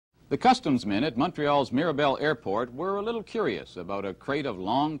The customs men at Montreal's Mirabel Airport were a little curious about a crate of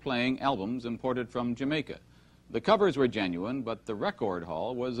long-playing albums imported from Jamaica. The covers were genuine, but the record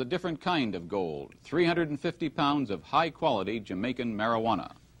haul was a different kind of gold, 350 pounds of high-quality Jamaican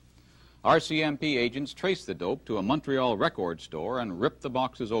marijuana. RCMP agents traced the dope to a Montreal record store and ripped the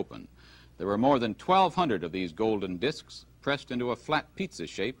boxes open. There were more than 1,200 of these golden discs pressed into a flat pizza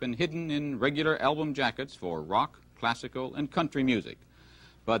shape and hidden in regular album jackets for rock, classical, and country music.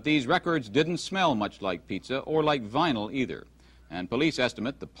 But these records didn't smell much like pizza or like vinyl either. And police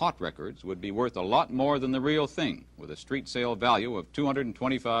estimate the pot records would be worth a lot more than the real thing, with a street sale value of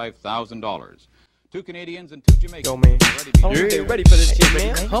 $225,000. Two Canadians and two Jamaicans. Yo, man. You're ready for this shit,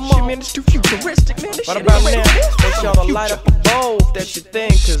 man. Come Shit, on. man, it's too futuristic, man. This What shit about ain't now? ready. Want y'all to light up a bowl that you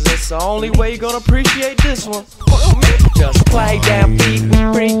think, cause it's the only way you're gonna appreciate this one. Just play that beat,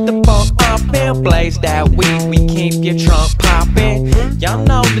 we bring the funk up and blaze that weed, we keep your trunk poppin'. Y'all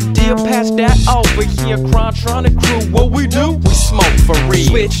know the deal, pass that over here, KRONTRONIK crew. What we do? We smoke for real.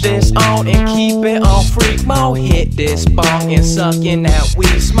 Switch this on and keep it on freak mode. Hit this bong and suck in that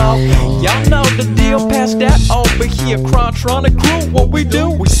weed smoke. Y'all know the deal, pass that over here, KRONTRONIK crew. What we do?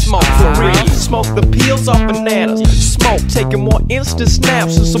 We smoke for real. Smoke the peels off bananas. Smoke taking more instant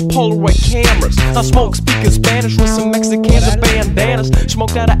snaps than some Polaroid cameras. I smoke speaking Spanish with some Mexicans and bandanas.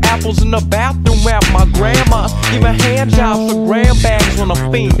 Smoked out of apples in the bathroom at my grandma's. Giving hand jobs for grand bags when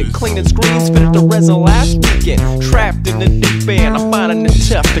I'm fiending. Cleaning screens, finished the resin last weekend. Trapped in the deep end, I'm finding it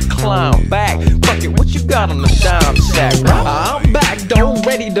tough to climb back. Fuck it, what you got on the dime sack? I'm back though,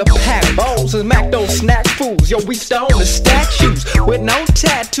 ready to pack bowls and Mac those snack foods. Yo, we stone the statues with no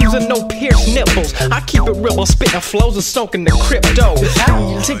tattoos and no pierced nipples. I keep it real, I'm spitting flows and soaking the crypto.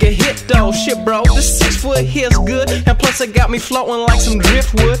 Take a hit though, shit bro, the 6 foot here's good. And plus it got me floating like some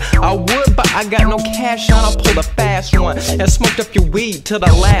driftwood. I would, but I got no cash on, I pulled a fast one and smoked up your weed till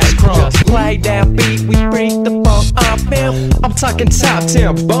the last crumb. Just play that beat, we bring the funk up, man. I'm talking top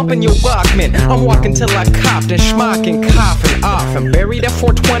 10, bumping your Walkman. I'm walking till I copped and schmocking, coughing off and buried at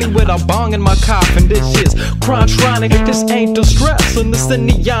 420 with a bong in my coffin. This shit's KRONTRONIK, this ain't the stress. And this the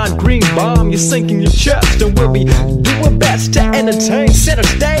neon green bomb, you're sinking your chest. And we'll be doing best to entertain. Center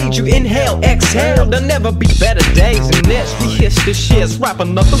stage, you inhale, exhale. There'll never be better days than this. We hiss the shits, rap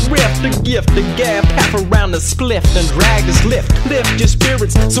another riff, the gift, the gab, half around the spliff, and drag this lift your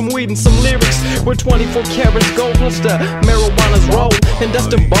spirits, some weed and some lyrics. We're 24 carats gold, plus the marijuana's roll, and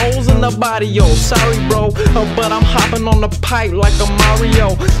dusting bowls in the body, yo. Sorry, bro, but I'm hopping on the pipe like a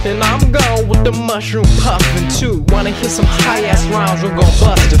Mario, and I'm gone with the mushroom puffin' too. Wanna hear some high-ass rhymes? We're gon'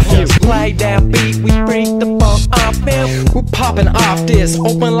 bust a few. Play that beat, we bring the funk up, and we're popping off this,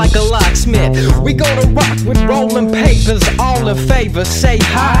 open like a locksmith. We gonna rock with rolling papers, all in favor. Say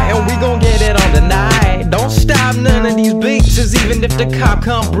hi, and we gon' get it on the night. Don't stop none of these beats, even if the cop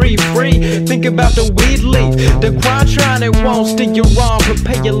come breathe free. Think about the weed leaf, the KRONTRONIK won't stick you wrong.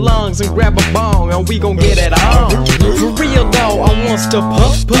 Prepare your lungs and grab a bong, and we gon' get it on. For real though, I want to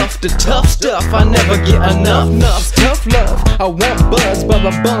puff the tough stuff. I never get enough tough love. I want buzz by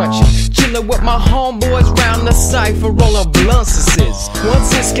the bunch, chillin' with my homeboys round the cypher, rolling blunts. Once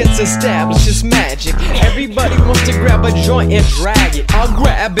this gets established, it's magic. Everybody wants to grab a joint and drag it. I'll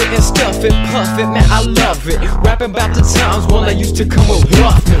grab it and stuff it, puff it, man, I love it. Rapping about the times when I used to come with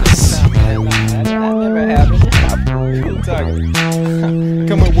roughness. That never happened. Who talking?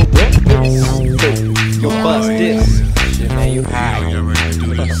 Coming with roughness. Yo, bust this. Shit, man, you high.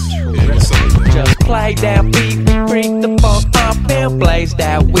 Just play that beat, we bring the funk up and blaze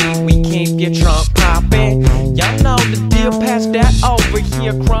that weed, we keep your trunk poppin'. Y'all know the deal, pass that over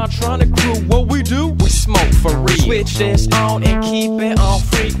here, KRONTRONIK crew. What we do? We smoke for real. Switch this on and keep it on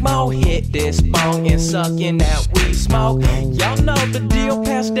freak mode. Hit this bong and suck in that weed smoke. Y'all know the deal,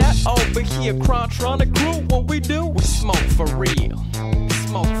 pass that over here, KRONTRONIK crew. What we do? We smoke for real.